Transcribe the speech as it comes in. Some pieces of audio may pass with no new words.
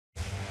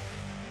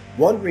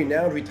One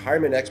renowned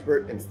retirement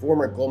expert and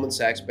former Goldman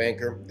Sachs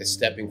banker is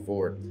stepping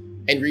forward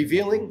and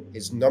revealing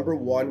his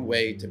 #1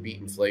 way to beat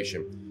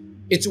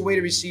inflation. It's a way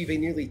to receive a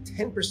nearly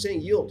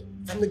 10% yield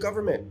from the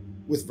government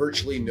with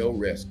virtually no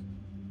risk.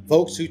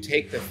 Folks who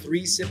take the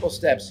 3 simple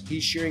steps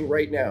he's sharing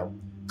right now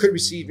could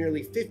receive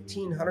nearly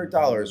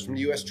 $1,500 from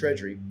the US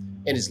Treasury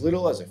in as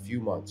little as a few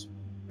months.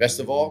 Best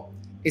of all,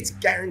 it's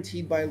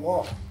guaranteed by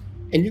law,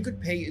 and you could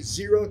pay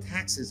 0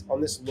 taxes on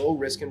this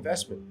low-risk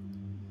investment.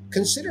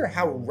 Consider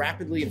how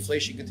rapidly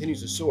inflation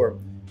continues to soar.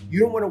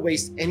 You don't want to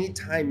waste any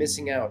time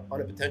missing out on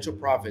the potential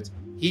profits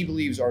he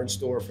believes are in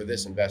store for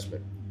this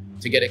investment.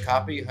 To get a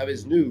copy of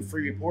his new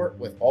free report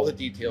with all the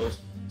details,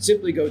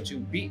 simply go to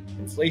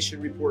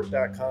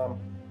beatinflationreport.com.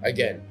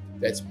 Again,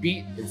 that's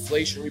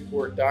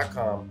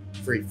beatinflationreport.com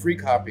for a free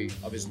copy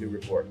of his new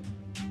report.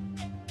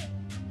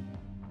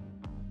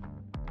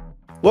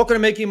 Welcome to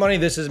Making Money.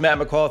 This is Matt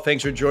McCall.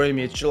 Thanks for joining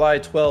me. It's July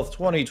 12th,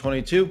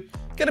 2022.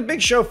 Got a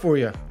big show for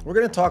you. We're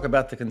going to talk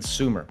about the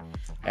consumer,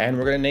 and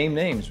we're going to name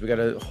names. We got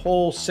a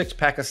whole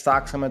 6-pack of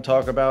stocks I'm going to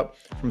talk about,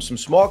 from some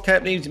small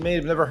cap names you may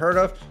have never heard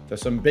of to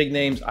some big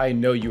names I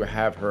know you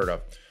have heard of.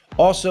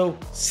 Also,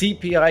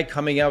 CPI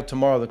coming out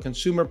tomorrow, the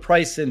Consumer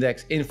Price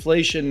Index,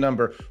 inflation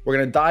number. We're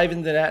going to dive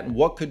into that and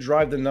what could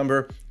drive the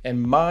number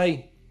and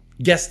my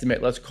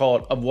guesstimate, let's call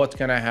it, of what's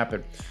going to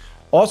happen.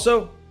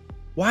 Also,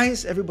 why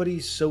is everybody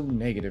so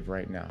negative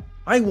right now?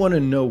 I want to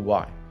know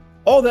why.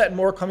 All that and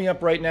more coming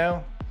up right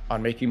now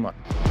on Making Money.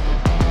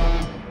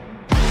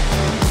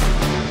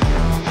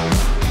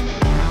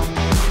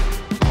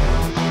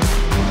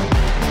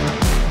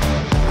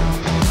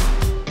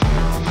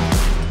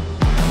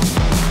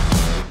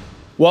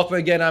 Welcome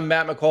again. I'm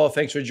Matt McCall.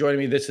 Thanks for joining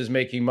me. This is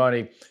Making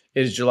Money. It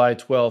is July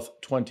 12th,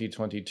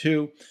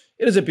 2022.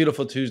 It is a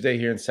beautiful Tuesday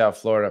here in South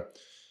Florida.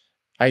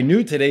 I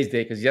knew today's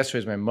date because yesterday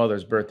was my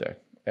mother's birthday.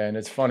 And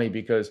it's funny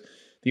because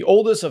the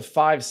oldest of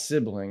 5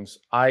 siblings,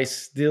 I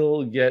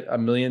still get a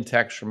million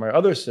texts from my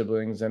other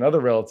siblings and other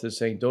relatives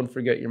saying, don't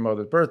forget your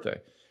mother's birthday.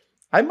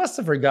 I must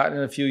have forgotten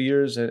in a few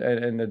years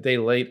and a day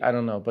late. I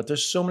don't know. But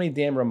there's so many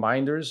damn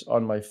reminders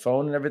on my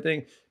phone and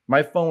everything.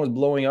 My phone was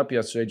blowing up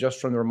yesterday just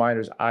from the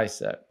reminders I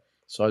set.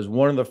 So I was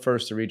one of the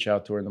first to reach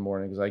out to her in the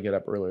morning because I get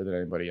up earlier than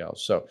anybody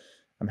else. So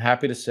I'm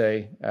happy to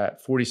say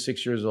at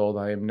 46 years old,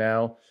 I am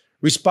now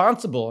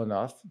responsible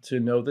enough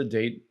to know the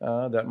date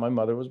that my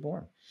mother was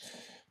born.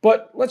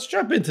 But let's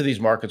jump into these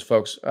markets,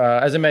 folks.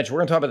 As I mentioned,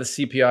 we're going to talk about the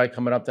CPI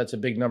coming up. That's a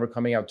big number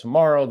coming out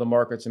tomorrow. The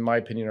markets, in my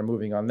opinion, are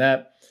moving on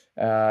that.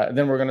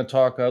 Then we're going to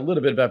talk a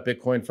little bit about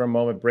Bitcoin for a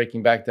moment,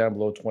 breaking back down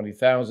below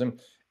 20,000.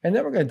 And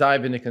then we're going to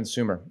dive into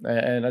consumer.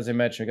 And as I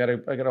mentioned, I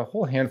got a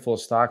whole handful of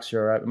stocks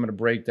here I'm going to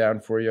break down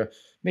for you.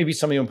 Maybe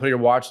some of you want to put on your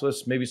watch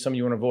list. Maybe some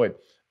you want to avoid.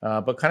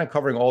 But kind of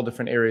covering all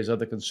different areas of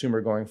the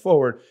consumer going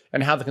forward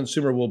and how the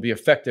consumer will be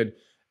affected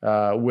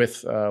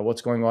with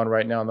what's going on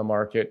right now in the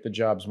market, the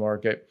jobs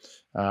market,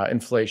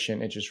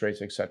 inflation, interest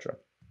rates, etc.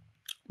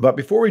 But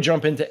before we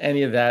jump into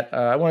any of that,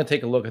 I want to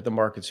take a look at the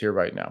markets here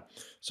right now.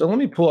 So let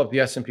me pull up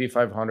the S&P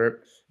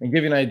 500 and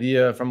give you an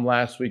idea from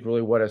last week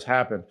really what has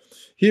happened.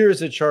 Here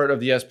is a chart of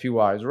the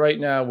SPYs. Right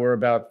now, we're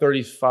about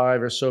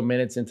 35 or so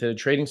minutes into the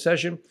trading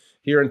session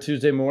here on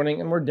Tuesday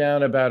morning, and we're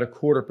down about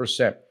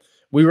 0.25%.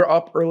 We were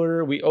up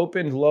earlier. We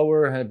opened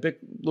lower, had a big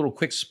little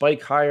quick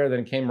spike higher,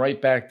 then came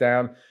right back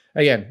down.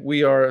 Again,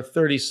 we are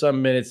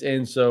 30-some minutes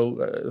in,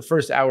 so the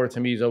first hour to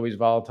me is always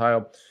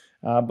volatile.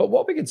 But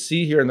what we can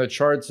see here in the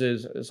charts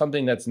is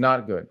something that's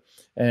not good.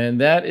 And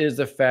that is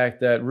the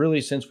fact that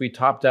really since we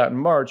topped out in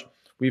March,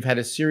 we've had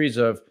a series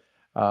of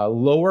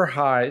lower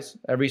highs.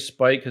 Every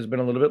spike has been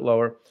a little bit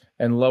lower,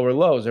 and lower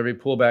lows. Every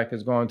pullback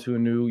has gone to a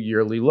new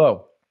yearly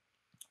low.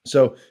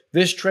 So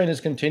this trend is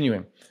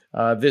continuing.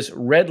 This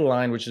red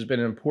line, which has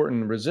been an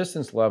important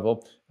resistance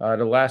level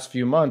the last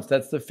few months,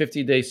 that's the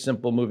 50-day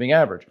simple moving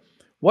average.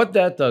 What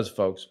that does,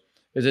 folks,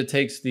 is it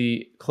takes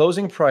the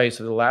closing price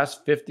of the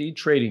last 50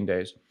 trading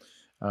days,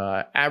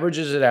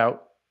 averages it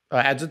out,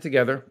 adds it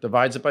together,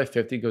 divides it by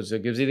 50, it gives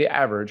you the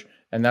average,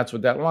 and that's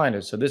what that line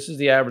is. So this is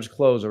the average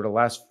close over the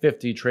last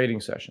 50 trading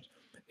sessions.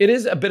 It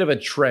is a bit of a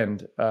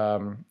trend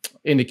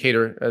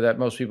indicator that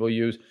most people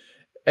use,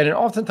 and it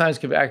oftentimes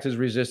can act as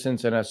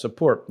resistance and as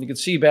support. You can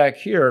see back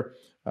here,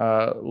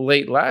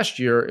 late last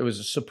year, it was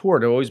a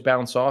support. It always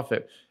bounced off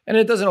it. And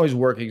it doesn't always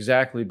work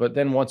exactly, but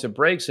then once it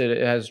breaks it,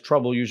 it has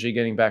trouble usually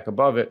getting back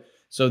above it.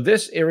 So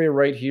this area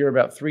right here,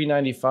 about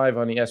 395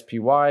 on the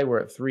SPY, we're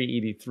at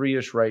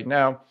 383-ish right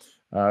now.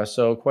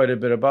 So quite a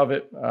bit above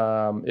it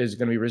is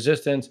going to be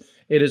resistance.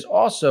 It is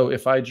also,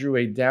 if I drew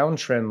a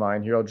downtrend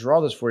line here, I'll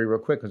draw this for you real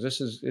quick because this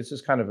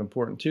is kind of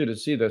important too to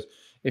see this.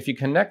 If you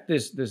connect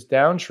this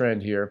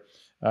downtrend here,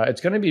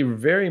 it's going to be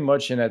very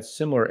much in that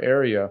similar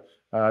area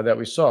that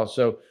we saw.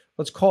 So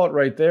let's call it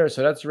right there.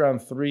 So that's around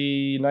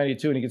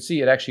 392. And you can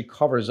see it actually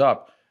covers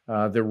up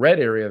the red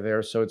area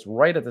there. So it's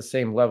right at the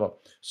same level.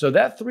 So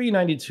that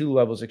 392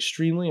 level is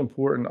extremely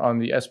important on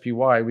the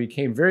SPY. We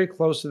came very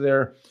close to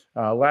there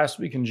last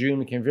week in June.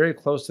 We came very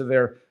close to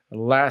there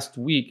last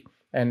week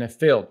and it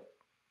failed.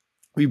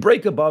 We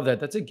break above that.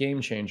 That's a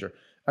game changer.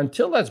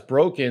 Until that's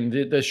broken,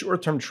 the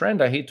short-term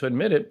trend, I hate to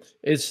admit it,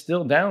 is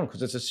still down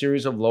because it's a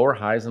series of lower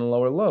highs and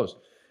lower lows.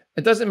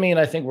 It doesn't mean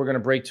I think we're going to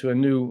break to a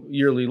new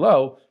yearly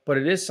low, but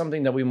it is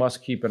something that we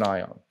must keep an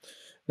eye on.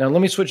 Now,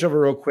 let me switch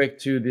over real quick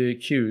to the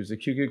Qs. The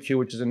QQQ,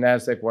 which is a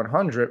NASDAQ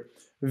 100,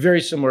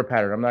 very similar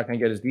pattern. I'm not going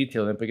to get as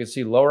detailed in it, but you can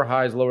see lower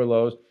highs, lower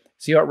lows.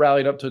 See how it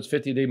rallied up to its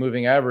 50-day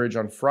moving average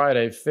on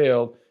Friday,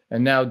 failed,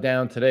 and now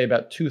down today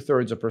about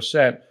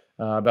 0.2%,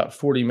 about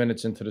 40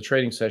 minutes into the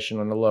trading session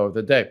on the low of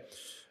the day.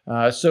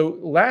 So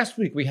last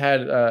week we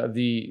had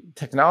the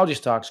technology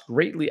stocks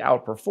greatly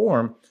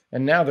outperform,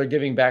 and now they're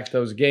giving back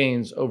those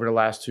gains over the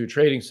last two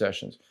trading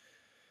sessions.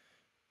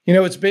 You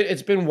know, it's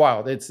been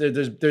wild.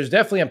 There's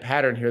definitely a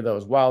pattern here, though,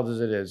 as wild as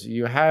it is.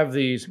 You have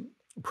these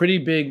pretty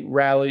big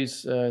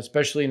rallies,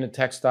 especially in the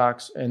tech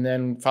stocks, and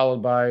then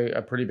followed by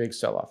a pretty big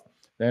sell-off.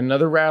 Then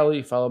another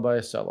rally followed by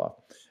a sell-off.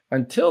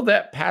 Until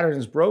that pattern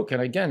is broken,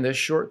 again, this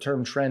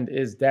short-term trend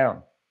is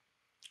down.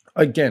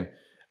 Again,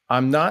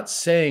 I'm not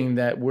saying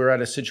that we're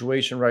at a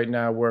situation right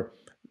now where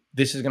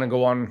this is going to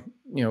go on,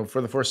 you know,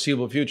 for the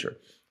foreseeable future.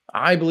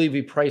 I believe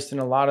we priced in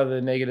a lot of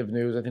the negative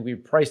news. I think we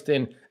priced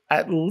in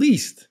at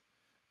least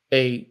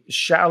a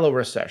shallow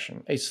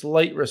recession, a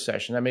slight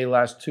recession that may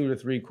last 2 to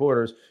 3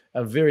 quarters,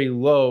 a very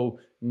low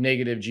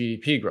negative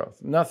GDP growth.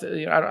 Nothing.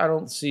 You know, I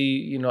don't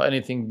see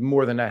anything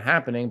more than that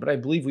happening, but I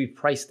believe we've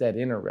priced that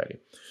in already.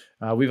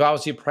 We've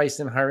obviously priced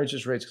in higher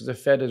interest rates because the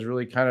Fed has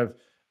really kind of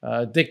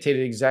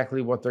dictated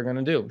exactly what they're going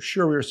to do.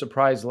 Sure, we were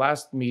surprised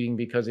last meeting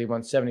because they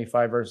went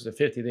 75 versus the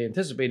 50 they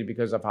anticipated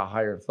because of a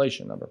higher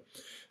inflation number.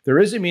 There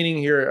is a meeting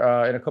here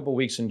in a couple of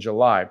weeks in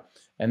July,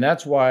 and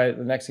that's why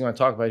the next thing I want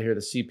to talk about here,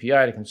 the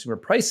CPI, the Consumer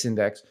Price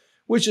Index,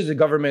 which is the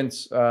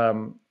government's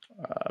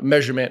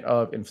measurement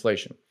of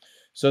inflation.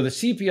 So the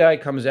CPI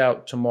comes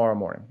out tomorrow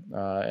morning,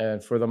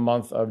 and for the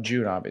month of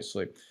June,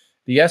 obviously.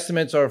 The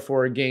estimates are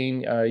for a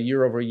gain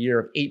year over year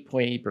of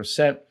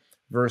 8.8%.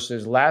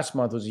 versus last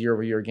month was a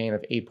year-over-year gain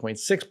of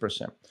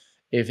 8.6%.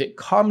 If it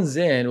comes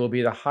in, it will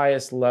be the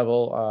highest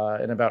level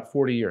in about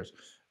 40 years.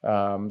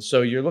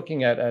 So you're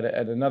looking at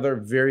another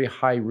very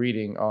high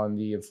reading on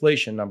the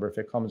inflation number if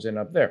it comes in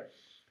up there.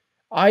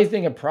 I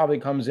think it probably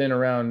comes in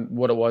around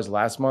what it was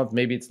last month.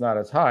 Maybe it's not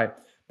as high.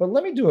 But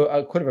let me do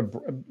a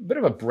bit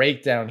of a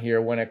breakdown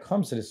here when it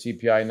comes to the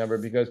CPI number,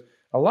 because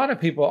a lot of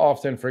people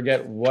often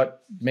forget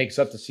what makes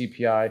up the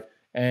CPI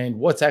and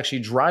what's actually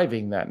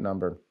driving that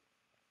number.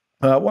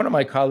 One of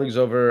my colleagues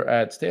over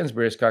at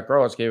Stansberry, Scott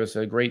CROX, gave us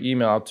a great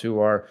email to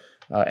our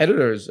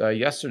editors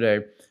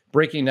yesterday,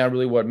 breaking down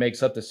really what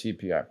makes up the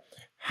CPI.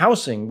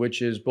 Housing,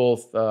 which is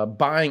both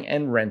buying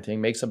and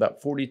renting, makes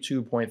about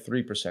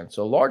 42.3%.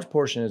 So a large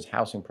portion is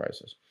housing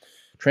prices.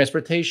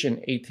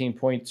 Transportation,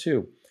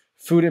 18.2%.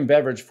 Food and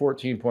beverage,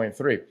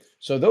 14.3%.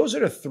 So those are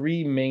the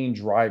three main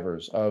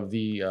drivers of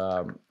the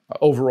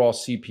overall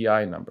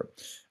CPI number.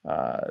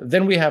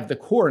 Then we have the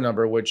core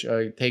number, which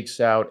takes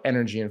out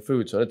energy and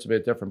food. So that's a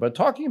bit different. But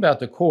talking about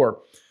the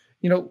core,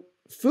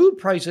 food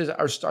prices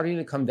are starting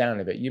to come down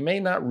a bit. You may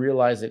not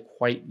realize it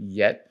quite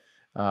yet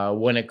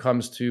when it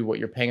comes to what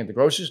you're paying at the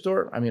grocery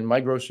store. I mean,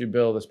 my grocery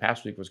bill this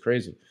past week was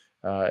crazy.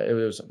 It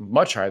was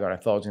much higher than I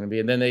thought it was going to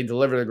be. And then they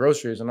deliver the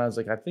groceries, and I was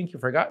like, I think you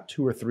forgot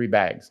 2 or 3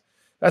 bags.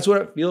 That's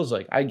what it feels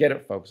like. I get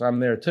it, folks. I'm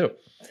there too.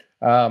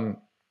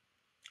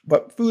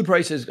 But food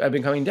prices have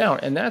been coming down,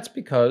 and that's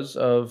because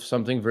of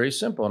something very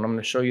simple. And I'm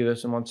going to show you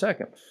this in 1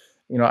 second.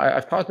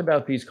 I've talked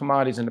about these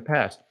commodities in the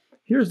past.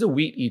 Here's the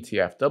wheat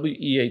ETF,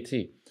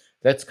 WEAT.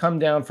 That's come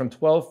down from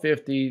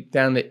 $12.50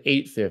 down to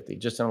 $8.50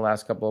 just in the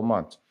last couple of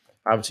months.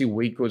 Obviously,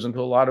 wheat goes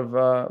into a lot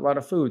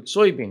of food.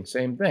 Soybeans,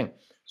 same thing.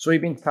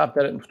 Soybeans topped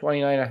out at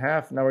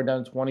 29.5. Now we're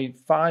down to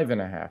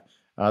 25.5.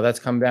 That's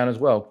come down as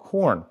well.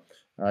 Corn,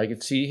 you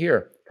can see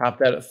here,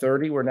 topped out at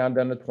 30. We're now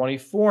down to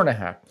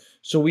 24.5.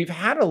 So we've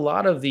had a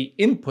lot of the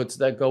inputs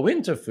that go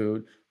into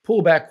food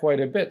pull back quite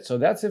a bit. So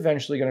that's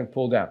eventually going to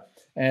pull down.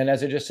 And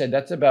as I just said,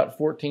 that's about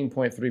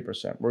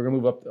 14.3%. We're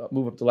going to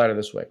move up the ladder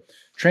this way.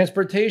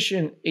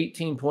 Transportation,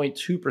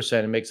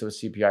 18.2%. It makes up a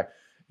CPI.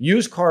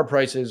 Used car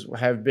prices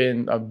have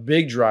been a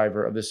big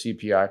driver of the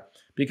CPI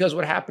because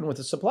what happened with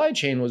the supply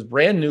chain was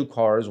brand new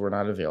cars were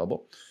not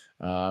available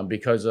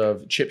because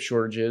of chip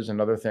shortages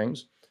and other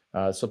things,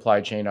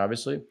 supply chain,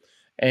 obviously.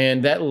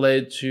 And that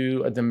led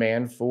to a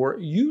demand for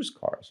used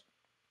cars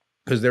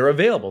because they're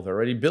available. They're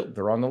already built.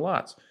 They're on the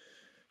lots.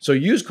 So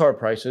used car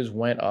prices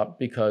went up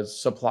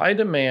because supply and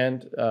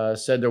demand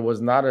said there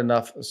was not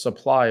enough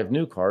supply of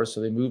new cars,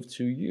 so they moved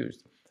to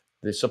used.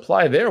 The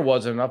supply there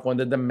wasn't enough when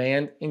the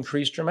demand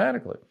increased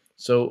dramatically.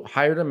 So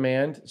higher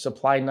demand,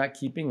 supply not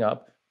keeping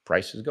up,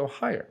 prices go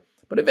higher.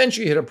 But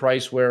eventually you hit a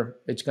price where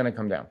it's going to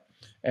come down.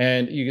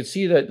 And you can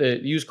see that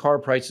the used car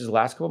prices the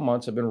last couple of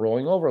months have been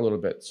rolling over a little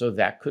bit. So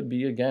that could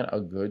be, again,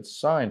 a good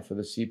sign for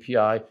the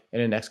CPI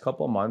in the next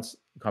couple of months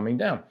coming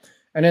down.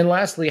 And then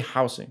lastly,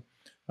 housing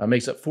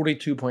makes up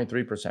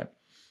 42.3%.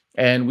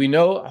 And we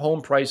know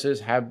home prices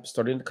have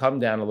started to come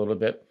down a little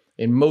bit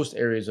in most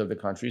areas of the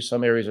country.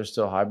 Some areas are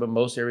still high, but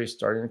most areas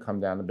starting to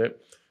come down a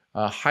bit.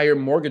 Higher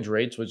mortgage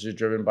rates, which is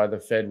driven by the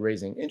Fed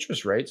raising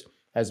interest rates,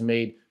 has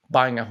made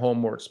buying a home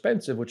more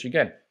expensive, which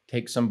again,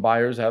 takes some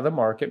buyers out of the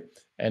market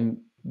and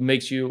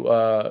makes you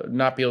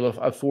not be able to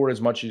afford as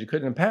much as you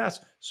could in the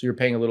past. So you're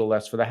paying a little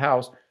less for the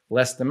house.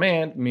 Less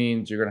demand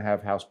means you're going to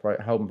have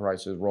home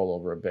prices roll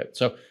over a bit.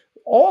 So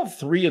all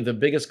three of the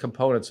biggest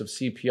components of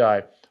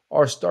CPI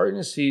are starting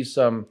to see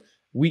some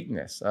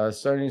weakness,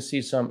 starting to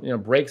see some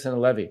breaks in the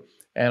levee.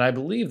 And I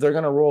believe they're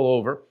going to roll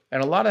over.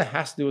 And a lot of it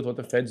has to do with what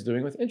the Fed's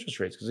doing with interest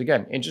rates. Because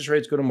again, interest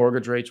rates go to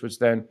mortgage rates, which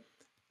then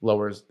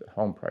lowers the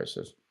home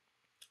prices.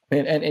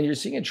 And you're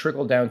seeing it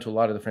trickle down to a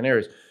lot of different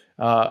areas.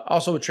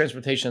 Also with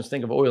transportation, let's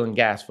think of oil and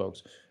gas,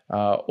 folks.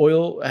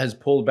 Oil has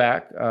pulled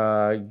back.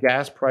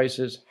 Gas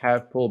prices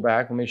have pulled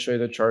back. Let me show you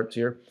the charts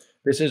here.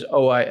 This is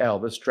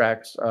OIL. This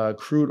tracks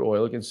crude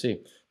oil. You can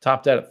see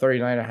topped out at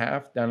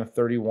 39.5, down to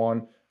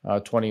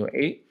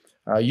 31.28.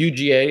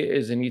 UGA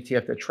is an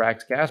ETF that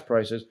tracks gas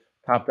prices.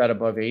 Topped out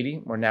above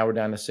 80. We're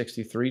down to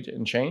 63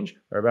 and change,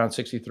 or around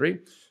 63.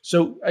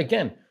 So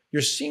again,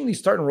 you're seeing these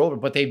starting to roll over,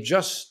 but they've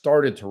just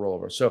started to roll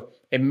over. So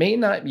it may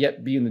not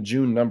yet be in the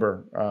June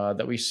number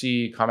that we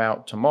see come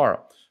out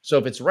tomorrow. So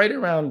if it's right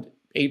around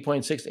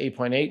 8.6 to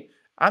 8.8,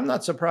 I'm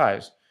not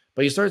surprised.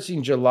 But you start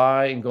seeing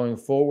July and going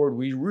forward,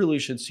 we really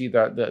should see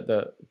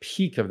the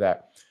peak of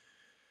that.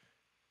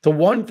 The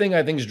one thing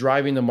I think is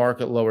driving the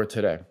market lower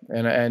today,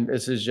 and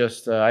this is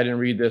just, I didn't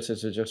read this,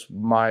 this is just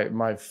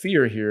my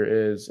fear here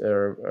is,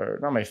 or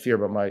not my fear,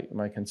 but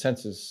my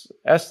consensus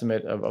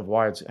estimate of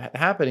why it's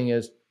happening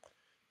is,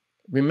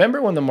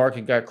 remember when the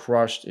market got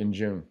crushed in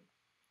June?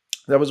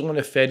 That was when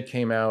the Fed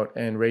came out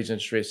and raised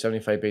interest rates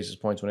 75 basis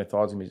points when they thought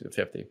it was going to be at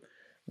 50.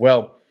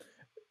 Well,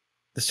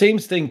 the same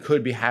thing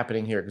could be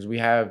happening here because we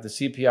have the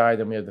CPI,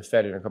 then we have the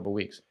Fed in a couple of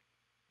weeks.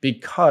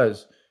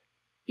 Because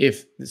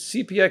if the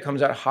CPI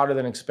comes out hotter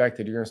than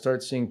expected, you're going to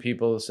start seeing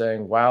people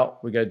saying, wow,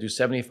 we got to do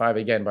 75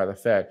 again by the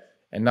Fed.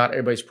 And not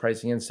everybody's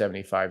pricing in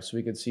 75. So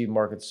we could see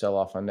markets sell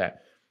off on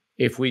that.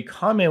 If we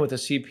come in with a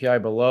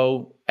CPI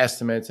below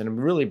estimates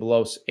and really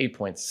below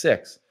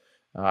 8.6,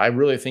 I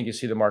really think you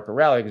see the market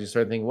rally because you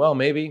start thinking, well,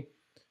 maybe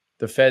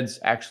the Fed's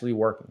actually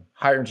working.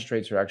 Higher interest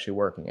rates are actually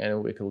working,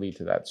 and it could lead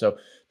to that. So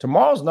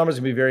tomorrow's numbers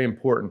are going to be very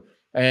important.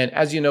 And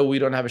as you know, we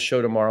don't have a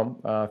show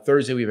tomorrow.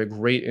 Thursday, we have a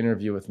great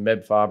interview with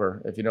Meb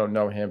Faber. If you don't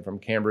know him, from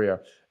Cambria.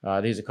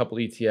 He has a couple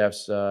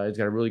ETFs. He's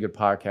got a really good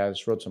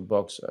podcast, wrote some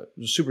books.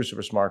 Super,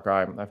 super smart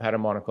guy. I've had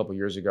him on a couple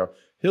years ago.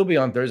 He'll be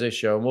on Thursday's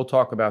show, and we'll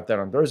talk about that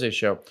on Thursday's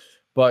show.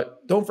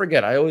 But don't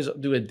forget, I always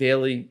do a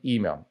daily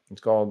email.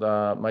 It's called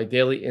my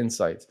Daily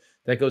Insights.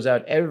 That goes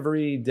out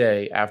every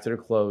day after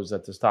the close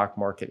that the stock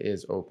market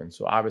is open.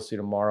 So obviously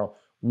tomorrow,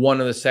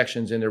 one of the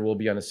sections in there will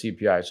be on the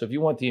CPI. So if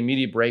you want the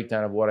immediate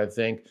breakdown of what I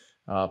think,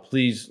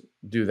 please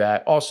do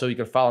that. Also, you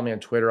can follow me on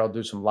Twitter. I'll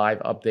do some live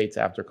updates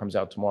after it comes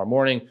out tomorrow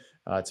morning.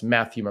 It's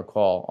Matthew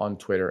McCall on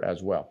Twitter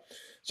as well.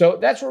 So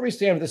that's where we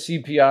stand with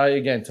the CPI.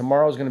 Again,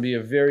 tomorrow is going to be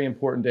a very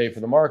important day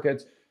for the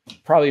markets.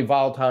 Probably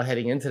volatile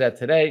heading into that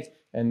today.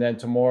 And then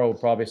tomorrow we'll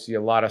probably see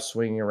a lot of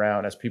swinging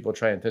around as people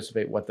try to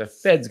anticipate what the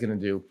Fed's going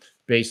to do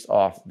based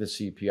off the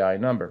CPI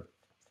number.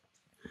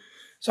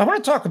 So I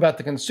want to talk about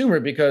the consumer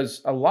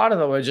because a lot of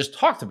what I just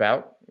talked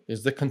about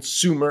is the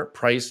consumer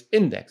price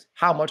index,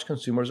 how much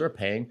consumers are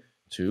paying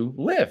to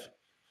live,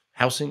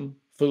 housing,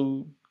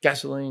 food,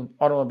 gasoline,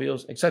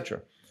 automobiles,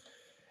 etc.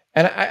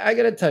 And I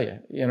got to tell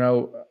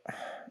you,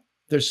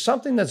 there's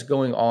something that's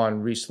going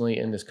on recently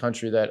in this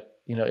country that,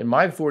 in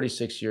my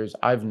 46 years,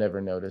 I've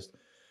never noticed.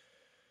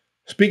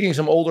 Speaking to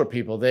some older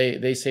people,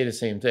 they say the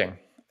same thing.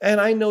 And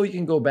I know you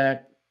can go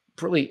back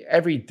probably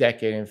every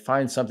decade and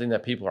find something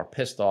that people are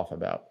pissed off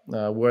about,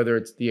 whether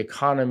it's the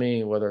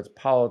economy, whether it's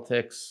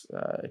politics,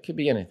 it could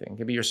be anything. It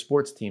could be your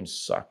sports teams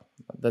suck.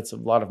 That's a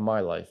lot of my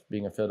life,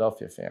 being a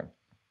Philadelphia fan.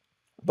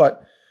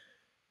 But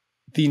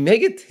the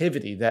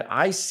negativity that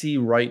I see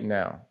right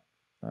now,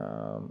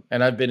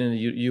 and I've been in the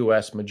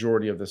U.S.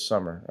 majority of the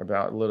summer,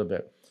 about a little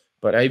bit,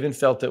 but I even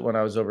felt it when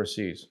I was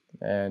overseas.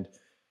 And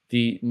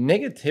the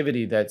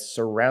negativity that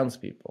surrounds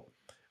people.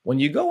 When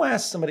you go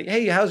ask somebody,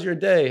 hey, how's your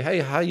day? Hey,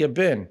 how you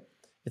been?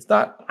 It's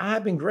not,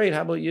 I've been great.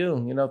 How about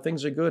you?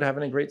 Things are good.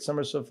 Having a great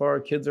summer so far.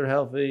 Kids are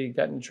healthy.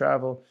 Gotten to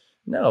travel.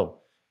 No,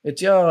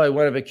 it's, I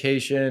went on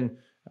vacation.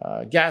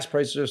 Gas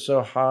prices are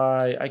so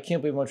high. I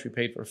can't believe how much we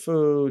paid for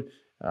food.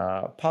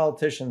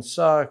 Politicians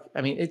suck.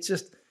 I mean,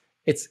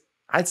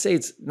 I'd say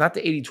it's not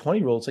the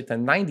 80-20 rule. It's like the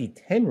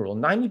 90-10 rule.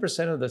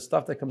 90% of the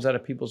stuff that comes out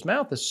of people's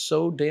mouth is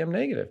so damn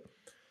negative.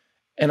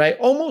 And I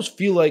almost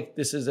feel like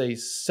this is a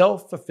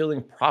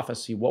self-fulfilling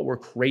prophecy, what we're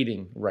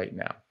creating right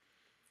now.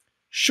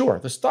 Sure,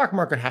 the stock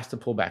market has to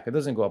pull back. It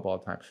doesn't go up all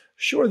the time.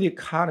 Sure, the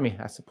economy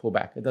has to pull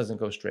back. It doesn't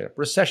go straight up.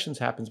 Recessions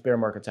happen, bear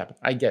markets happen.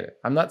 I get it.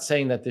 I'm not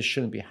saying that this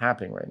shouldn't be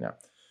happening right now.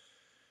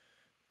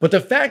 But the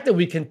fact that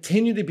we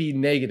continue to be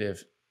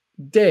negative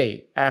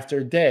day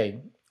after day,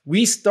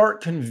 we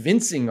start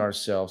convincing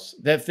ourselves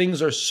that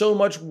things are so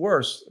much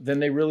worse than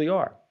they really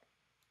are.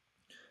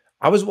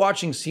 I was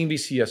watching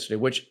CNBC yesterday,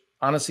 which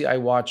honestly, I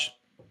watch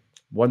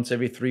once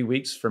every 3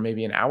 weeks for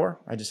maybe an hour.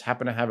 I just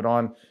happen to have it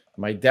on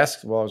my desk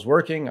while I was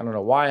working. I don't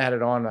know why I had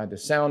it on. I had the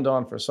sound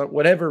on for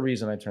whatever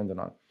reason I turned it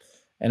on.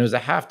 and it was a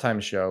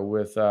halftime show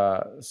with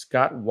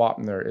Scott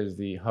Wapner as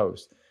the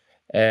host.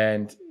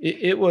 And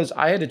it was,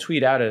 I had to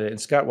tweet out at it,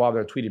 and Scott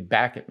Wapner tweeted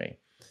back at me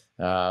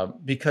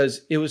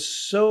because it was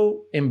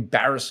so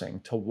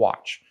embarrassing to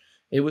watch.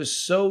 It was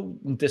so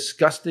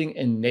disgusting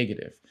and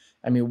negative.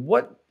 I mean,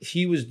 what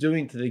he was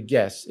doing to the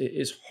guests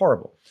is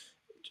horrible,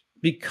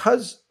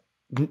 because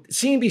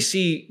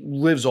CNBC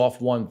lives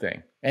off one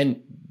thing,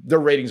 and their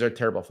ratings are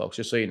terrible, folks.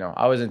 Just so you know,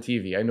 I was on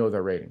TV. I know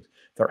their ratings.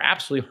 They're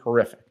absolutely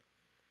horrific.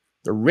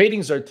 The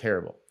ratings are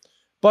terrible,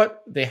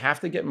 but they have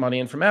to get money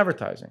in from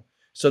advertising.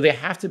 So they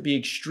have to be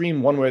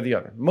extreme one way or the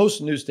other.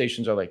 Most news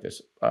stations are like this,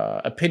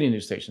 opinion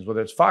news stations, whether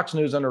it's Fox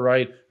News on the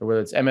right or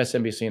whether it's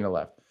MSNBC on the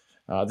left.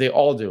 They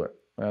all do it.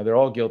 They're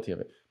all guilty of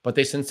it. But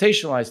they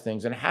sensationalize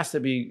things, and it has to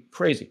be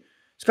crazy.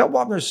 Scott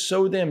Wapner is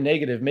so damn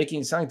negative,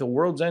 making it sound like the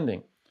world's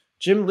ending.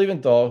 Jim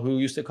Leventhal, who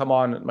used to come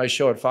on my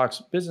show at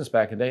Fox Business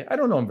back in the day, I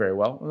don't know him very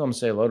well. I'm going to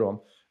say hello to him.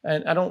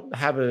 And I don't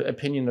have an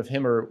opinion of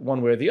him or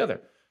one way or the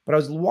other. But I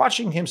was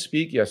watching him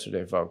speak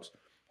yesterday, folks.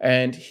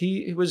 And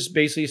he was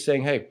basically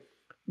saying, hey,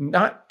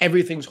 not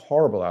everything's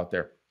horrible out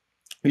there.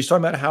 He's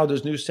talking about how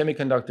there's new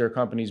semiconductor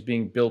companies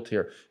being built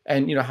here,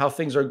 and how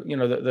things are,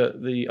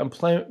 the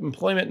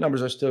employment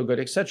numbers are still good,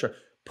 etc.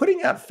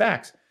 Putting out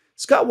facts.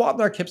 Scott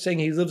Wapner kept saying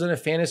he lives in a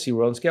fantasy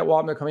world, and Scott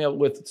Wapner coming up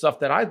with stuff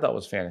that I thought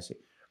was fantasy.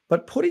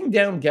 But putting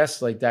down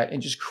guests like that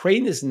and just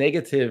creating this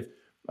negative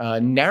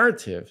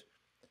narrative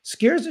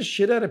scares the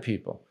shit out of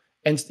people.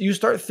 And you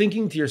start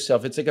thinking to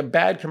yourself, it's like a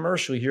bad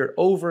commercial. You hear it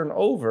over and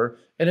over,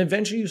 and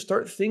eventually you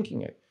start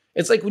thinking it.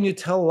 It's like when you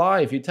tell a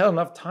lie. If you tell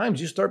enough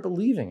times, you start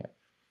believing it.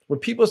 When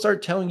people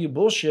start telling you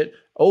bullshit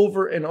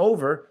over and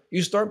over,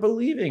 you start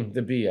believing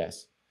the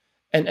BS.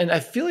 And I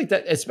feel like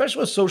that,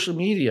 especially with social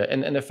media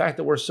and the fact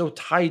that we're so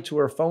tied to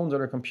our phones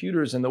and our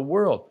computers and the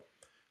world,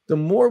 the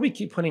more we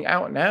keep putting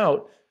out and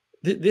out,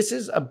 this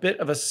is a bit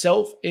of a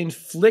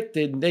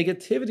self-inflicted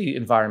negativity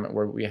environment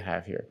where we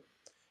have here.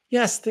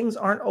 Yes, things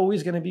aren't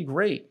always going to be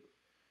great,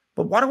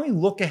 but why don't we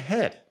look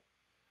ahead?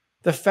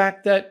 The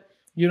fact that,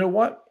 you know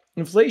what?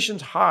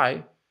 Inflation's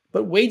high,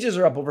 but wages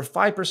are up over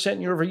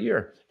 5% year over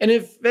year. And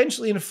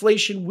eventually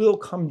inflation will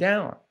come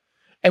down.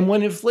 And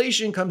when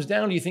inflation comes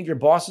down, do you think your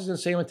boss is going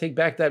to say, I'm going to take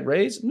back that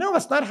raise? No,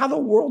 that's not how the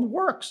world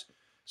works.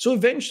 So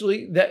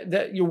eventually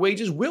that your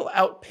wages will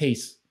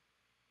outpace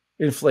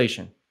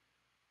inflation.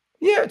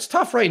 Yeah, it's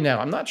tough right now.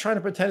 I'm not trying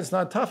to pretend it's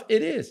not tough.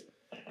 It is.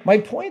 My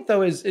point,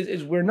 though,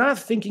 is we're not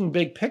thinking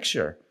big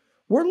picture.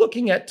 We're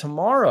looking at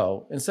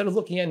tomorrow instead of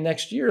looking at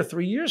next year or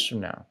 3 years from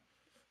now.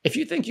 If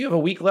you think you have a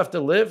week left to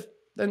live,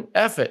 then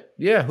F it.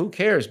 Yeah, who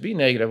cares? Be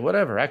negative,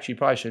 whatever. Actually, you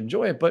probably should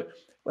enjoy it, but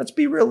let's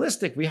be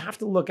realistic. We have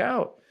to look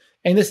out.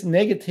 And this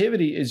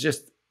negativity is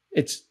just,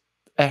 it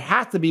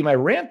has to be my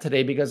rant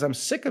today because I'm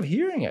sick of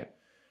hearing it.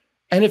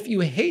 And if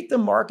you hate the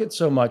market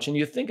so much and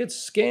you think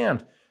it's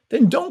scammed,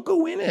 then don't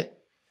go in it.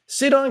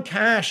 Sit on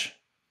cash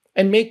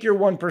and make your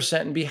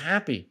 1% and be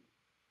happy.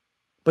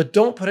 But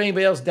don't put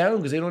anybody else down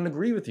because they don't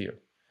agree with you.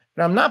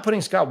 And I'm not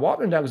putting Scott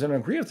Wapner down because I don't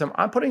agree with him.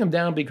 I'm putting him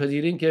down because he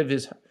didn't give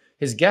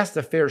his guest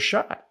a fair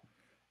shot.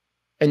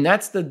 And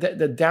that's the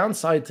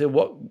downside to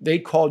what they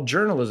call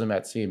journalism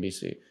at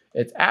CNBC.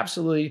 It's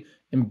absolutely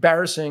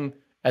embarrassing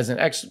as an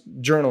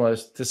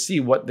ex-journalist to see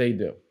what they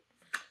do.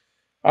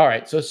 All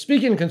right, so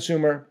speaking of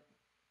consumer,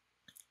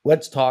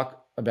 let's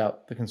talk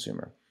about the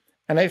consumer.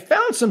 And I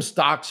found some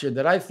stocks here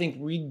that I think,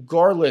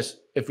 regardless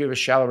if we have a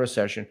shallow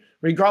recession,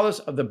 regardless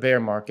of the bear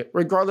market,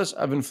 regardless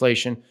of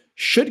inflation,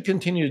 should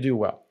continue to do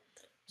well.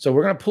 So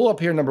we're going to pull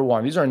up here number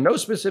one. These are in no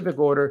specific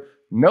order,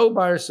 no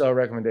buy or sell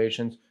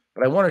recommendations,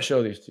 but I want to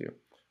show these to you.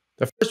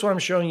 The first one I'm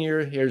showing you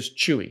here is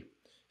CHWY,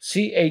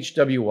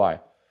 CHWY.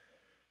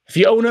 If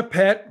you own a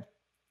pet,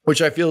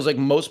 which I feel is like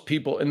most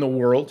people in the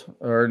world,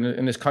 or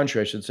in this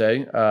country, I should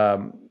say,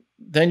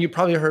 then you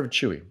probably heard of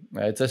CHWY.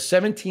 It's a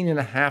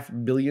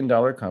 $17.5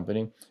 billion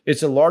company.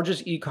 It's the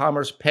largest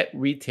e-commerce pet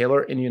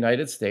retailer in the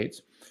United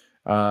States.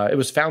 It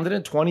was founded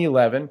in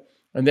 2011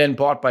 and then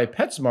bought by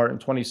PetSmart in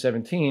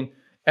 2017.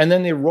 And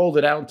then they rolled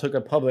it out and took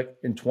it public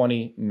in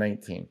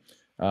 2019.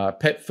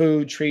 Pet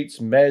food, treats,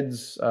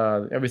 meds,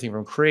 everything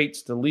from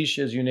crates to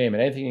leashes, you name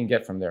it, anything you can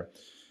get from there.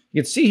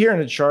 You can see here in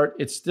the chart,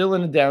 it's still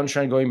in a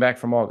downtrend going back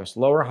from August.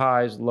 Lower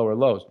highs, lower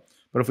lows.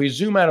 But if we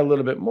zoom out a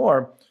little bit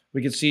more,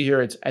 we can see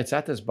here it's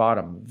at this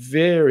bottom.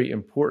 Very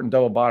important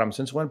double bottom.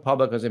 Since went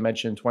public, as I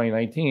mentioned, in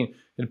 2019,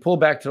 it pulled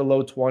back to the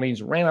low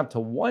 20s, ran up to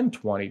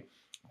 120,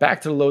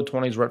 back to the low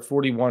 20s. We're at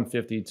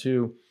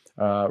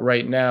 41.52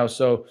 right now.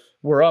 So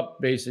we're up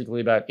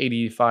basically about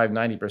 85,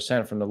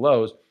 90% from the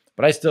lows.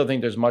 But I still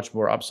think there's much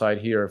more upside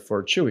here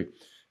for CHWY.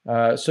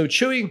 So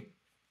CHWY,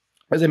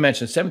 as I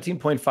mentioned,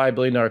 $17.5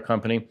 billion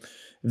company.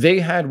 They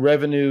had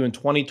revenue in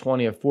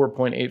 2020 of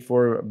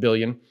 $4.84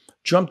 billion,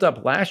 jumped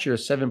up last year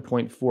to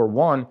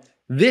 7.41.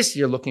 This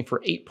year looking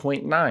for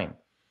 8.9.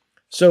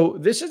 So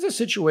this is a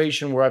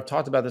situation where I've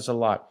talked about this a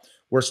lot,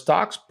 where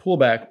stocks pull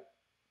back.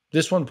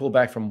 This one pulled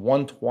back from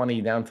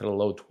 120 down to the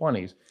low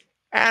 20s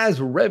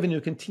as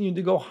revenue continued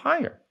to go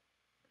higher.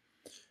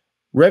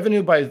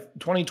 Revenue by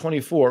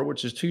 2024,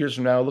 which is 2 years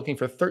from now, looking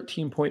for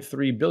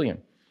 $13.3 billion.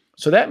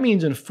 So that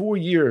means in 4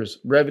 years,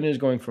 revenue is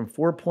going from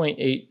 4.8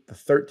 to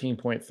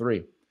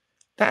 13.3.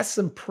 That's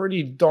some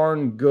pretty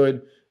darn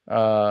good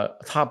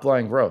top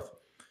line growth.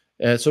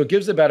 So it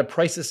gives about a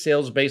price of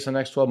sales based on the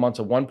next 12 months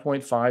of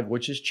 1.5,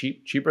 which is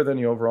cheaper than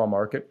the overall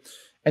market.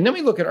 And then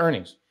we look at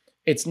earnings.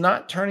 It's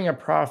not turning a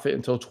profit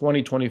until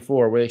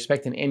 2024, where they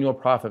expect an annual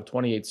profit of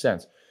 28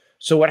 cents.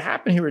 So what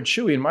happened here at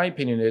CHWY, in my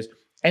opinion, is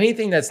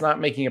anything that's not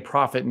making a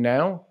profit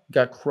now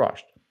got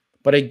crushed.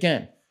 But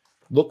again,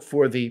 look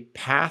for the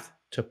path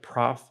to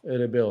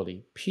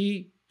profitability,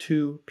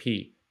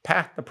 P2P,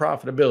 path to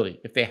profitability.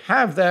 If they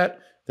have that,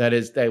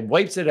 that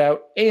wipes it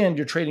out, and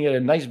you're trading at a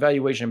nice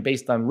valuation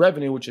based on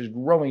revenue, which is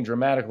growing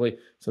dramatically.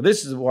 So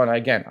this is one,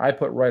 again, I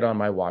put right on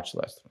my watch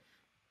list.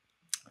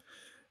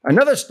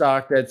 Another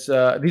stock that's,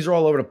 these are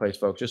all over the place,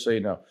 folks, just so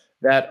you know,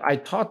 that I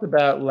talked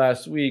about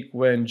last week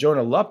when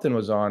Jonah Lupton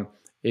was on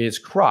is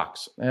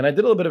CROX. And I did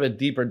a little bit of a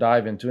deeper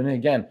dive into it. And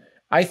again,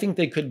 I think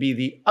they could be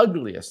the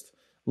ugliest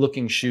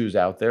looking shoes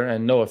out there.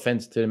 And no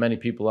offense to many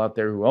people out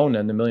there who own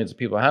them, the millions of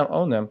people who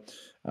own them.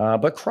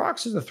 But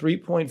CROX is a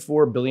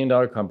 $3.4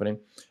 billion company.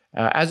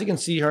 As you can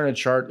see here in the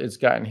chart, it's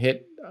gotten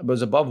hit. It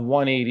was above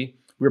 180.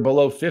 We were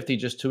below 50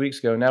 just 2 weeks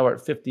ago. Now we're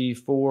at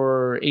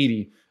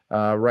 54.80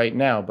 right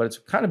now. But it's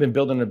kind of been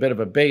building a bit of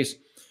a base.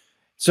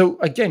 So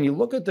again, you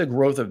look at the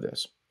growth of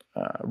this.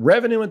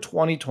 Revenue in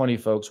 2020,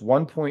 folks,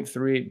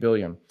 1.38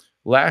 billion.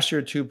 Last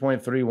year,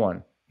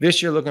 2.31.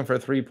 This year, looking for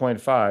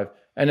 3.5.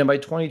 And then by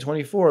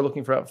 2024,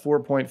 looking for about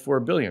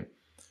 4.4 billion.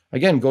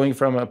 Again, going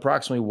from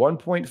approximately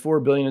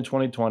 1.4 billion in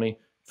 2020,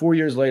 4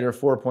 years later,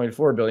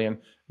 4.4 billion.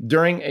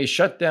 During a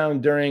shutdown,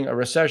 during a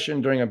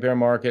recession, during a bear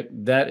market,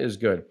 that is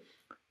good.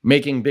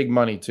 Making big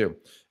money too.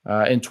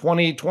 In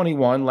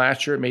 2021,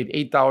 last year, it made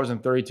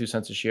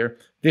 $8.32 a share.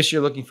 This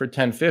year, looking for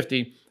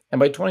 $10.50. And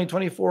by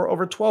 2024,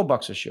 over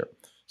 $12 a share.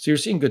 So you're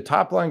seeing good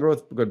top line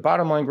growth, good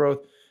bottom line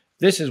growth.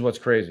 This is what's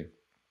crazy.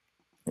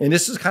 And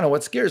this is kind of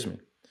what scares me.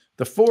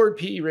 The forward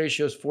PE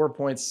ratio is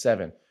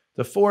 4.7.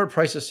 The forward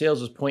price of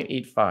sales is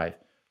 0.85.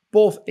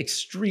 Both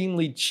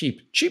extremely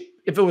cheap. Cheap,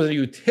 if it was a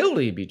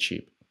utility, it'd be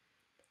cheap.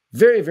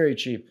 Very, very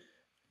cheap.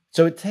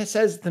 So it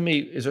says to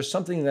me, is there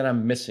something that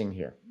I'm missing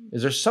here?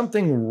 Is there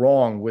something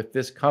wrong with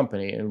this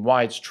company and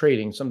why it's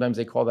trading? Sometimes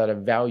they call that a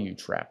value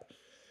trap.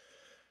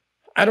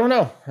 I don't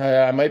know.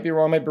 I might be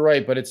wrong, I might be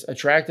right, but it's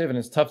attractive and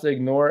it's tough to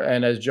ignore.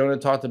 And as Jonah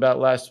talked about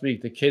last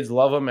week, the kids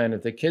love them. And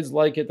if the kids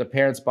like it, the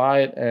parents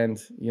buy it. And,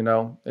 you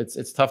know,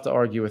 it's tough to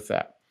argue with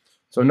that.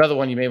 So another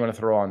one you may want to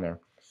throw on there.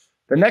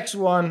 The next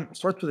one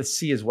starts with a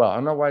C as well. I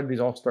don't know why these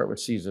all start with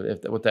C's.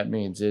 What that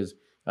means is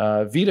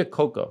Vita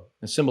COCO,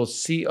 the symbol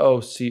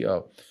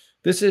COCO.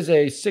 This is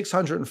a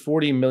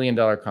 $640 million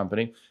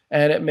company,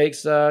 and it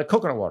makes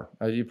coconut water.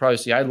 As you probably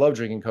see, I love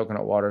drinking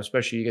coconut water,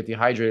 especially you get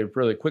dehydrated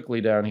really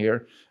quickly down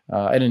here.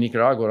 And in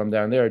Nicaragua, when I'm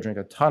down there, I drink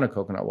a ton of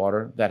coconut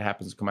water. That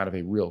happens to come out of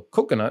a real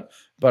coconut,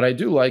 but I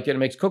do like it. It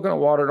makes coconut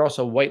water. It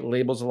also white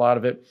labels a lot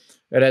of it.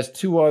 It has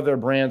two other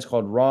brands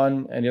called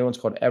Run, and the other one's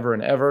called Ever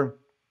and Ever.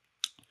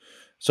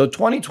 So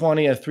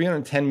 2020 has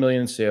 310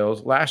 million in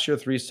sales. Last year,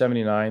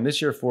 379.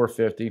 This year,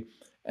 450.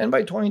 And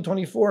by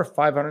 2024,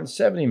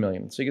 570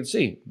 million. So you can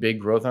see big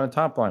growth on the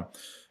top line.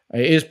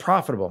 It is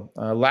profitable.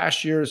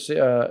 Last year's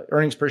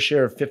earnings per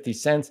share of 50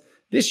 cents.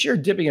 This year,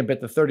 dipping a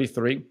bit to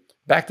 33,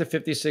 back to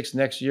 56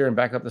 next year, and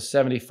back up to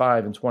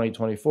 75 in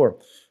 2024.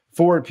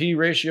 Forward P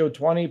ratio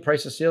 20,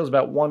 price of sales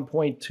about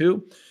 1.2.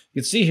 You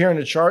can see here in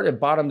the chart, it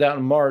bottomed out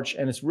in March,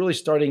 and it's really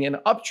starting an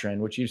uptrend,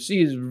 which you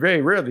see is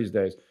very rare these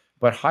days,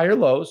 but higher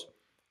lows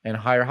and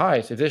higher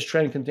highs. If this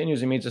trend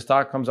continues, it means the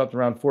stock comes up to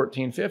around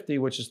 $14.50,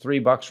 which is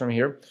 $3 from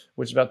here,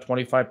 which is about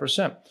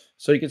 25%.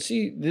 So you can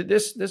see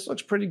this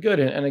looks pretty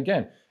good. And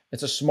again,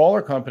 it's a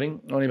smaller company,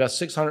 only about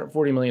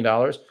 $640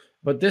 million,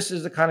 but this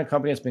is the kind of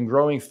company that's been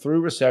growing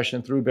through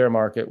recession, through bear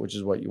market, which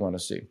is what you want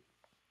to see.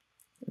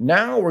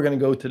 Now we're going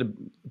to go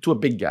to a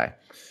big guy.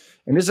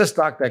 And this is a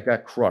stock that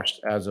got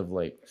crushed as of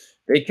late.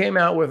 They came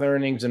out with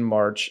earnings in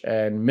March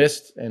and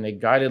missed, and they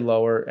guided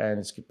lower, and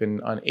it's been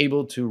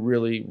unable to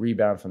really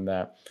rebound from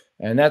that.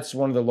 And that's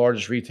one of the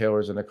largest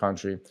retailers in the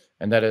country,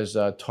 and that is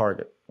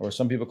Target, or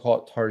some people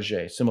call it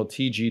Target, symbol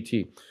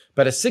TGT.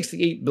 But a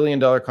 $68 billion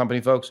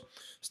company, folks.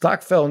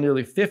 Stock fell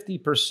nearly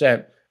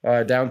 50%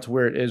 down to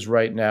where it is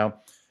right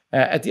now.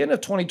 At the end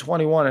of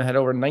 2021, it had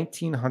over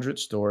 1,900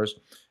 stores,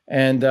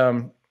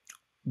 and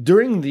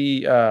during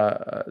the,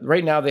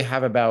 right now they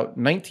have about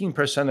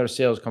 19% of their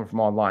sales come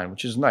from online,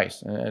 which is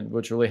nice, and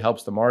which really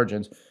helps the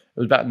margins. It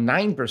was about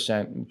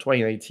 9% in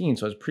 2018,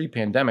 so it's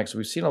pre-pandemic. So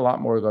we've seen a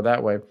lot more go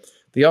that way.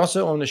 They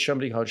also own a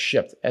company called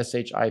Shipt,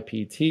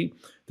 S-H-I-P-T.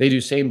 They do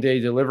same-day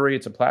delivery.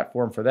 It's a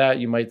platform for that.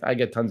 I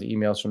get tons of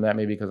emails from that,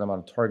 maybe because I'm on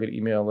a Target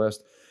email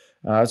list.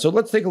 So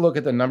let's take a look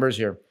at the numbers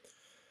here.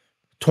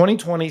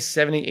 2020,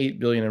 $78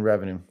 billion in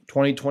revenue.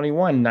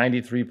 2021,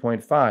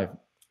 $93.5.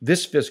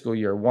 This fiscal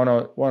year,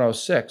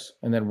 106,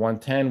 and then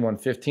 110,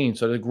 115.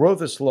 So the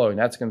growth is slowing.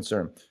 That's a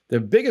concern. The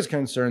biggest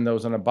concern, though,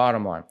 is on the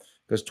bottom line.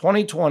 Because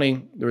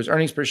 2020, there was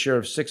earnings per share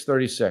of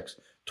 $6.36.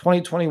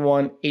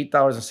 2021,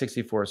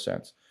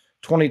 $8.64.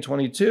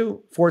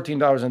 2022,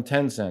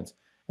 $14.10.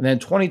 And And then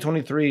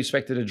 2023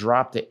 expected to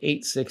drop to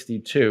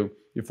 862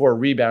 before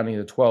rebounding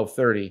to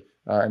 1230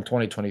 in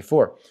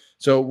 2024.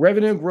 So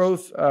revenue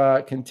growth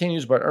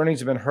continues, but earnings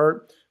have been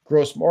hurt.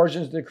 Gross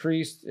margins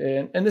decreased.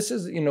 And this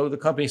is, the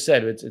company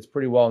said it's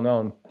pretty well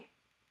known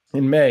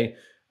in May,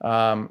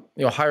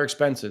 higher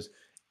expenses.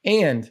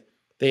 And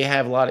they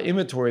have a lot of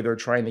inventory they're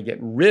trying to get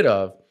rid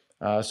of.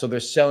 So they're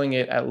selling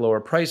it at lower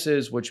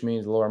prices, which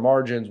means lower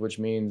margins, which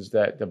means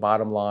that the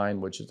bottom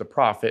line, which is the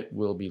profit,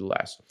 will be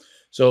less.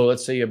 So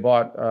let's say you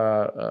bought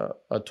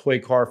a toy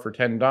car for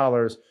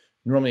 $10.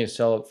 Normally you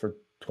sell it for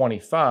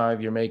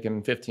 $25. You're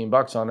making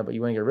 $15 on it, but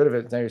you want to get rid of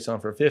it. Now you're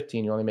selling for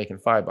 $15. You're only making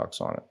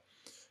 $5 on it.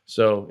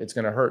 So it's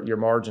going to hurt your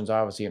margins,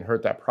 obviously, and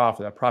hurt that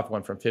profit. That profit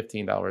went from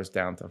 $15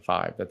 down to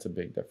 $5. That's a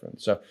big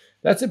difference. So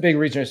that's a big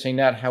reason you're seeing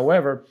that.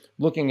 However,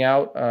 looking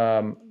out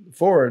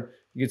forward,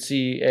 you can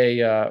see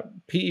a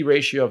PE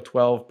ratio of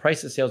 12,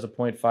 price to sales of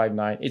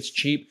 0.59. It's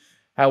cheap.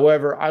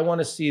 However, I want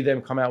to see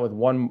them come out with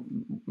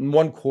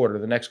one quarter,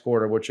 the next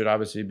quarter, which would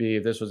obviously be,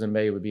 if this was in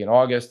May, it would be in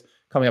August,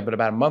 coming up in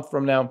about a month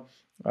from now.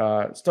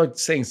 Start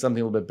saying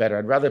something a little bit better.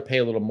 I'd rather pay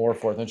a little more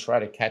for it than try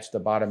to catch the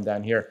bottom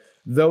down here,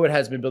 though it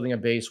has been building a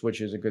base,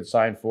 which is a good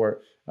sign for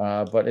it.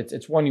 But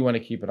it's one you want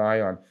to keep an eye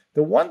on.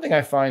 The one thing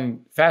I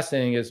find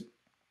fascinating is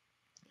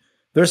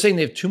they're saying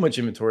they have too much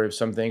inventory of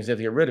some things. They have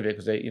to get rid of it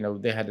because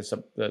they had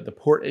the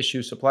port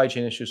issue, supply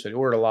chain issues. So they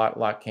ordered a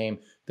lot came,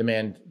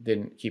 demand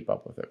didn't keep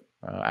up with it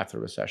after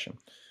the recession.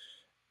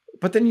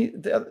 But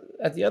then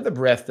at the other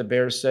breath, the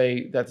bears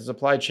say that the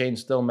supply chain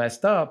still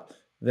messed up,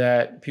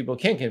 that people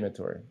can't get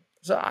inventory.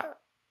 So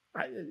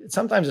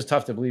sometimes it's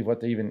tough to believe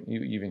what you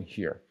even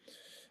hear.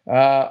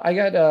 I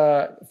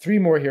got 3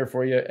 more here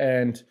for you,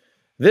 and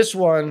this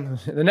one,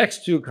 the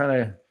next two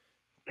kind of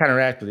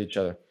counteract with each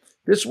other.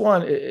 This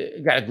one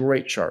it got a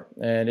great chart,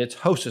 and it's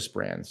Hostess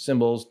Brands,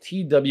 symbols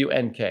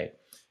TWNK.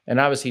 And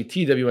obviously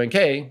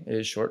TWNK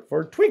is short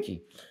for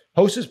Twinkie.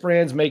 Hostess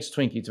Brands makes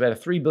Twinkie. It's about a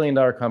 $3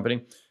 billion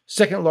company.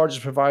 Second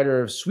largest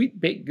provider of sweet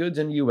baked goods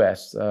in the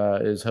U.S.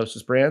 Is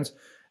Hostess Brands.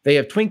 They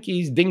have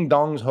Twinkies, Ding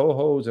Dongs,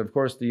 Ho-Hos, and of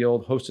course the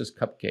old Hostess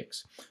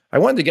cupcakes. I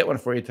wanted to get one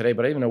for you today,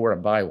 but I didn't even know where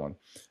to buy one.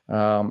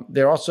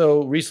 They're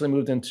also recently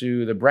moved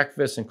into the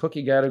breakfast and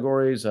cookie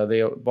categories.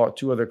 They bought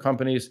 2 other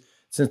companies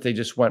since they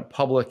just went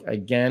public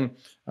again.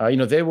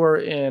 They were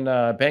in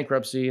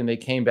bankruptcy, and they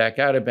came back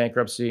out of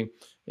bankruptcy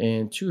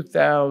in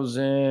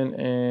 2000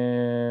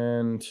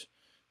 and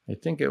I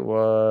think it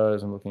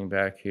was, I'm looking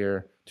back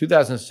here,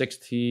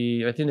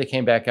 2016. I think they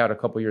came back out a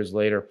couple years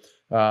later.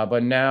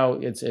 But now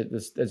it's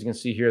as you can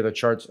see here, the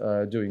chart's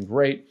doing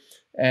great.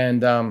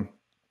 And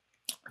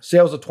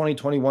sales of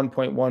 2020,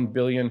 1.1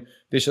 billion.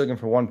 This year looking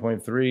for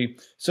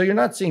 1.3. So you're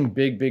not seeing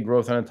big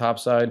growth on the top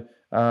side.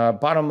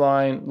 Bottom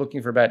line,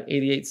 looking for about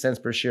 88 cents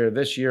per share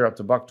this year, up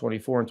to $1.24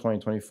 in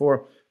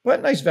 2024.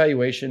 But nice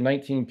valuation,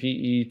 19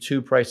 PE,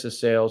 2 price of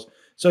sales.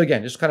 So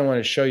again, just kind of want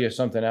to show you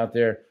something out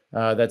there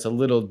that's a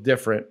little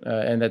different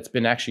and that's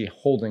been actually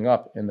holding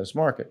up in this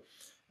market.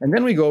 And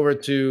then we go over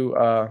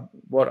to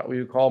what we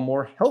would call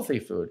more healthy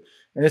food.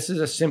 And this is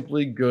a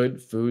Simply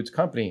Good Foods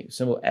company,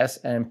 symbol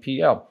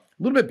SMPL. A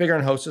little bit bigger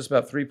than Hostess,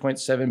 about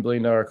 $3.7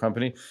 billion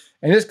company.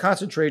 And this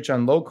concentrates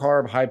on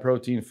low-carb,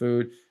 high-protein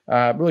food.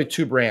 Really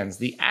 2 brands.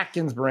 The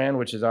Atkins brand,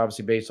 which is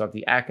obviously based off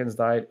the Atkins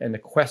diet, and the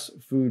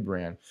Quest Food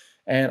brand.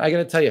 And I got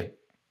to tell you,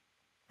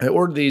 I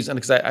ordered these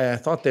because I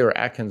thought they were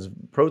Atkins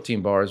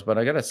protein bars, but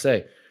I got to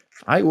say,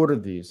 I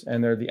ordered these,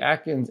 and they're the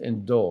Atkins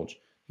Indulge.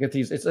 You get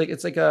these, it's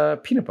like a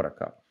peanut butter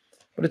cup,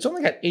 but it's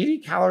only got 80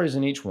 calories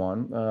in each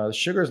one. The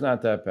sugar's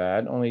not that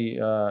bad, only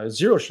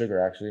 0 sugar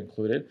actually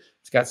included.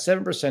 It's got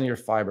 7% of your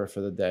fiber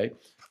for the day.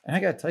 And I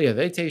got to tell you,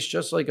 they taste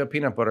just like a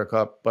peanut butter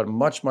cup, but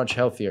much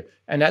healthier.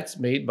 And that's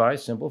made by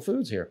Simple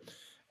Foods here.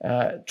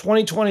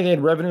 2020, they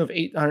had revenue of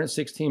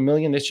 $816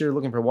 million. This year,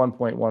 looking for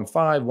 1.15,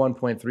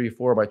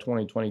 1.34 by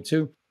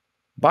 2022.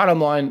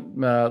 Bottom line,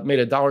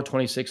 made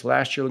 $1.26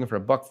 last year, looking for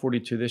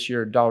 $1.42 this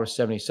year,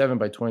 $1.77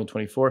 by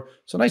 2024.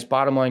 So nice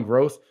bottom line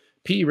growth.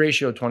 PE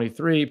ratio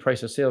 23,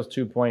 price of sales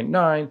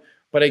 2.9.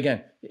 But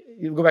again,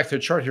 you go back to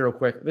the chart here real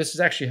quick. This has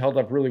actually held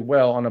up really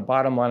well on a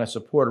bottom line of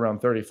support around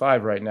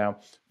 35 right now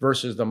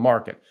versus the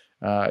market.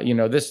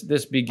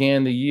 This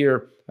began the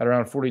year at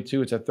around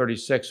 42. It's at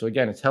 36. So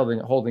again, it's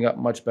holding up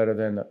much better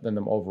than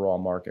the overall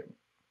market.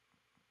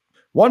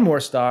 One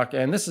more stock,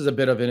 and this is a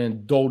bit of an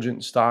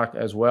indulgent stock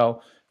as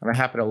well. And I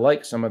happen to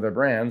like some of their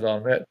brands, I'll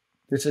admit.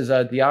 This is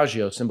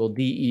Diageo, symbol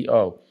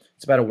DEO.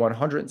 It's about a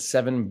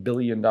 $107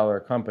 billion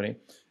company.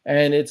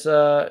 And it's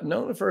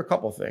known for a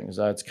couple things.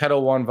 It's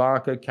Kettle One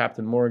Vodka,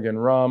 Captain Morgan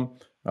Rum,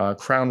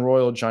 Crown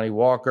Royal, Johnny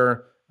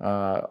Walker.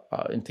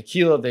 In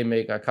tequila, they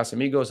make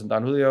Casamigos and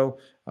Don Julio.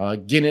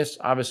 Guinness,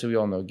 obviously we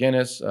all know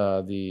Guinness,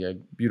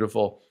 the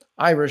beautiful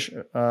Irish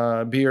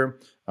beer.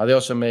 They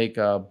also make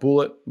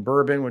Bullet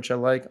Bourbon, which I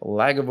like,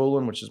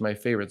 Lagavulin, which is my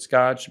favorite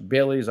Scotch,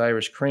 Bailey's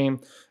Irish Cream.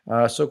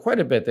 So quite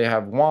a bit. They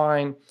have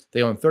wine.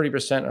 They own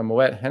 30% of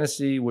Moet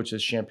Hennessy, which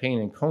is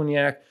champagne and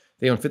cognac.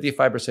 They own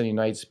 55%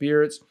 United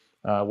Spirits,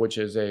 which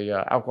is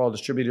a alcohol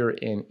distributor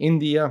in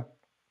India.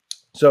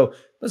 So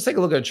let's take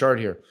a look at a chart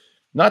here.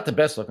 Not the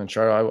best looking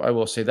chart, I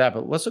will say that,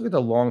 but let's look at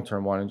the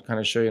long-term one and kind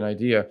of show you an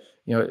idea.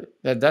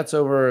 That's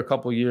over a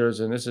couple years,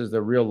 and this is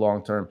the real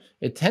long-term.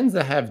 It tends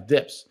to have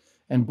dips.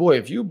 And boy,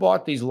 if you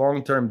bought these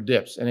long-term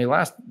dips, and they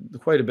last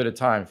quite a bit of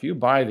time, if you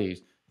buy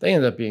these, they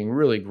end up being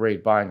really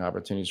great buying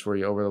opportunities for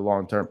you over the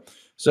long term.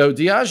 So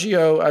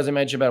Diageo, as I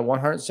mentioned, about a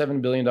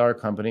 $107 billion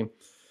company.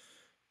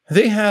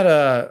 They had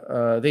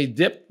they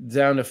dipped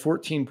down to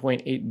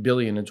 14.8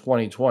 billion in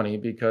 2020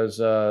 because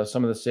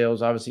some of the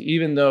sales, obviously,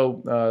 even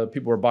though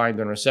people were buying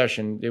during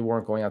recession, they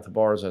weren't going out to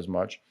bars as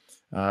much.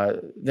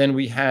 Then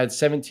we had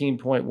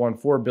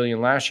 17.14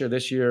 billion last year.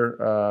 This year,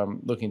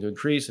 looking to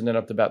increase, and then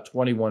up to about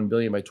 21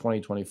 billion by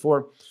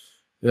 2024.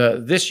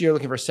 This year,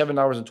 looking for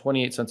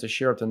 $7.28 a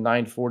share, up to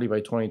 $9.40 by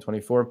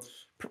 2024.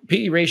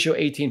 PE ratio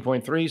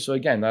 18.3. So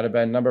again, not a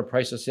bad number.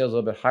 Price of sales a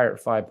little bit higher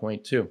at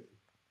 5.2.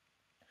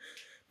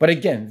 But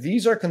again,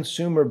 these are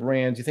consumer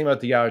brands. You think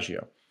about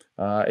Diageo,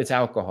 it's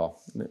alcohol.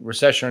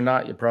 Recession or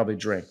not, you probably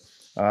drink.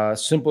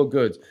 Simple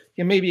goods.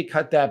 Maybe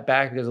cut that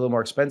back because it's a little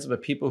more expensive,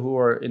 but people who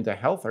are into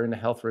health are into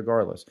health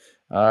regardless.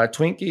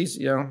 Twinkies,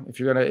 if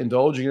you're going to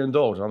indulge, you're going to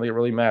indulge. I don't think it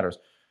really matters.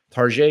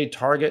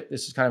 Target,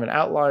 this is kind of an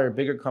outlier,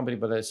 bigger company,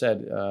 but as I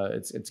said,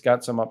 it's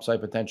got some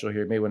upside potential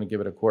here. You may want to give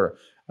it a quarter.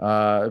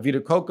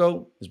 Vita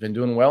Coco has been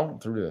doing well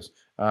through this.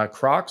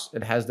 CROX,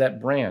 it has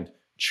that brand.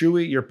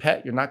 CHWY, your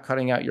pet, you're not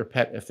cutting out your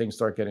pet if things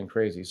start getting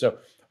crazy. So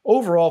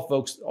overall,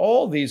 folks,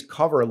 all these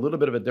cover a little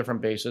bit of a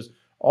different basis.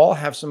 All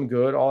have some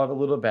good, all have a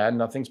little bad.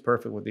 Nothing's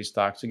perfect with these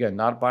stocks. Again,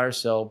 not buy or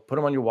sell. Put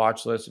them on your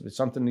watch list. If it's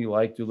something you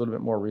like, do a little bit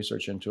more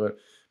research into it.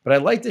 But I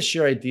like to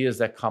share ideas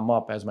that come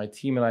up as my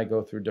team and I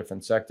go through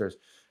different sectors.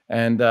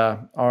 And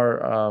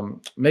our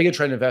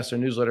Megatrend Investor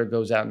newsletter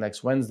goes out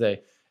next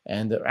Wednesday.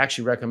 And they're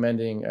actually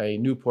recommending a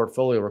new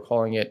portfolio. We're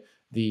calling it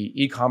the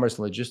e-commerce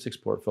and logistics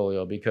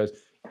portfolio because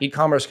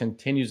e-commerce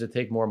continues to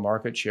take more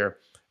market share.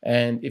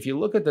 And if you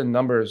look at the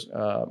numbers,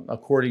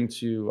 according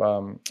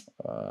to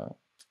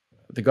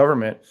the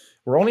government,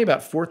 we're only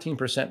about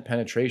 14%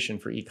 penetration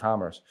for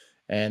e-commerce.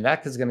 And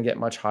that is going to get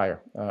much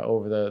higher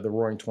over the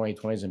roaring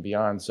 2020s and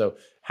beyond. So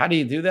how do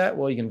you do that?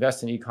 Well, you can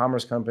invest in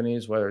e-commerce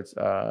companies, whether it's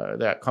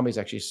that companies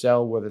actually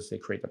sell, whether it's they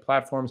create the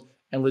platforms,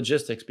 and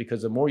logistics,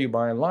 because the more you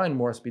buy online,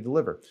 more it's be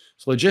delivered.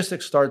 So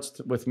logistics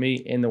starts with me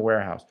in the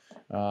warehouse.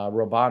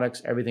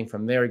 Robotics, everything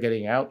from there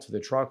getting out to the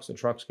trucks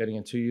getting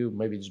it to you.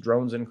 Maybe it's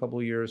drones in a couple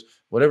of years,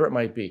 whatever it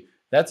might be.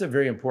 That's a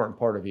very important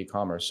part of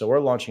e-commerce. So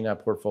we're launching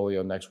that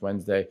portfolio next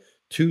Wednesday.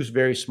 2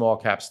 very small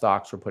cap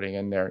stocks we're putting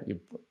in there. You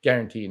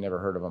guarantee you never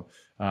heard of them.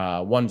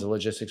 One's a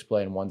logistics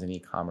play and one's an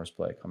e-commerce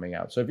play coming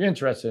out. So if you're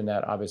interested in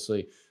that,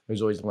 obviously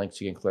there's always links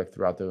you can click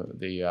throughout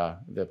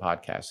the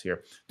podcast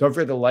here. Don't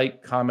forget to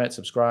like, comment,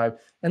 subscribe,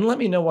 and let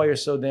me know why you're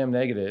so damn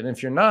negative. And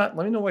if you're not,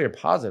 let me know why you're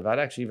positive. I'd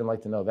actually even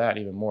like to know that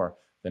even more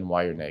than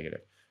why you're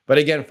negative. But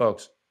again,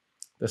 folks,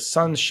 the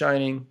sun's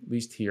shining, at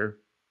least here.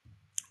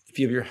 If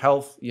you have your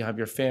health, you have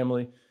your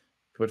family, you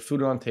put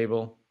food on the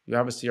table, you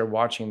obviously are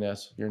watching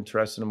this, you're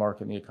interested in the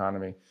market and the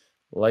economy,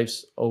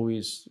 life's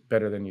always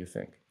better than you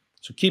think.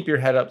 So keep your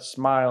head up,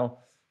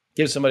 smile,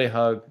 give somebody a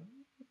hug,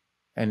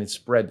 and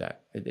spread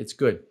that. It's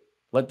good.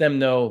 Let them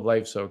know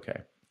life's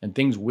okay, and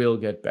things will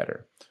get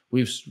better.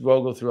 We've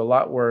struggled through a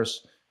lot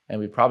worse, and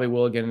we probably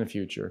will again in the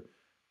future.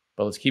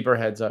 But let's keep our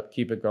heads up,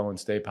 keep it going,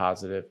 stay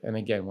positive. And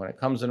again, when it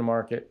comes to the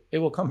market, it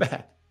will come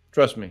back.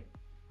 Trust me.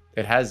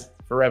 It has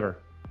forever,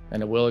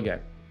 and it will again.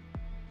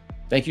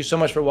 Thank you so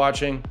much for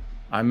watching.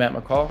 I'm Matt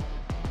McCall,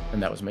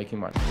 and that was Making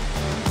Money.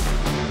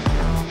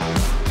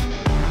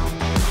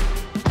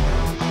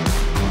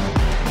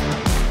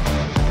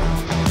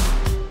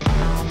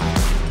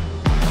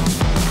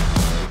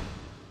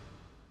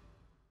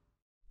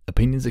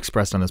 Opinions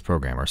expressed on this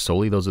program are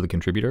solely those of the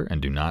contributor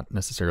and do not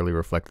necessarily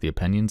reflect the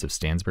opinions of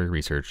Stansberry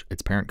Research,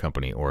 its parent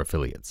company, or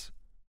affiliates.